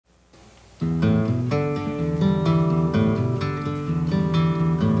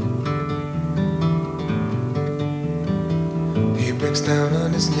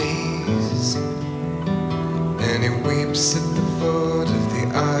his knees, and he weeps at the foot of the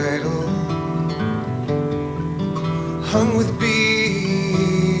idol, hung with beads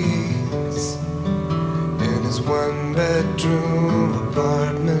in his one-bedroom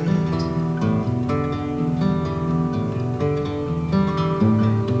apartment.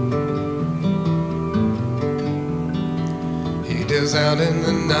 He goes out in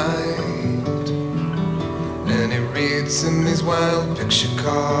the night and he reads in these wild picture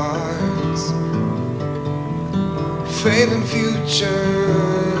cards, fate and future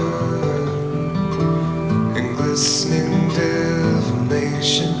and glistening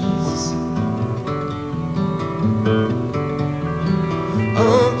divinations.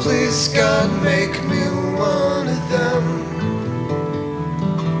 Oh, please, God, make me one of them.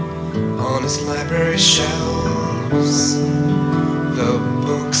 On his library shelves, the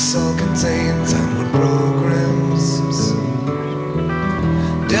books all contain downward programs,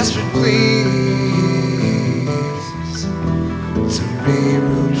 desperate pleas to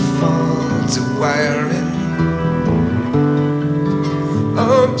reroute, fall to wiring.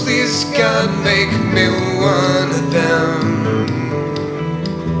 Oh, please, God, make me one of them.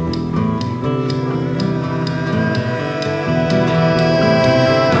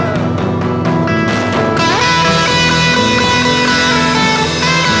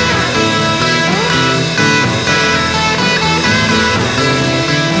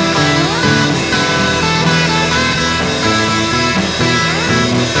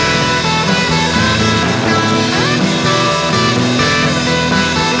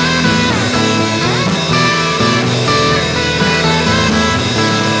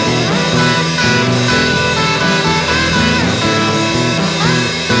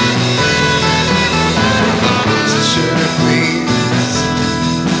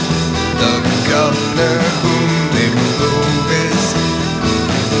 Governor whom they remove his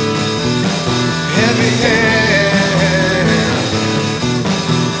heavy hand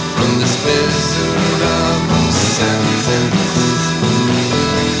from this miserable sentence.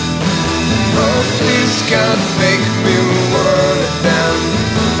 Oh, please, God, make me one of them.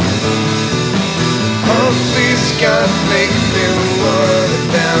 Oh, please, God, make me one of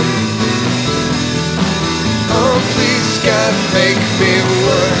them. Oh, please, God, make me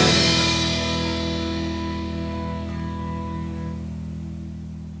one.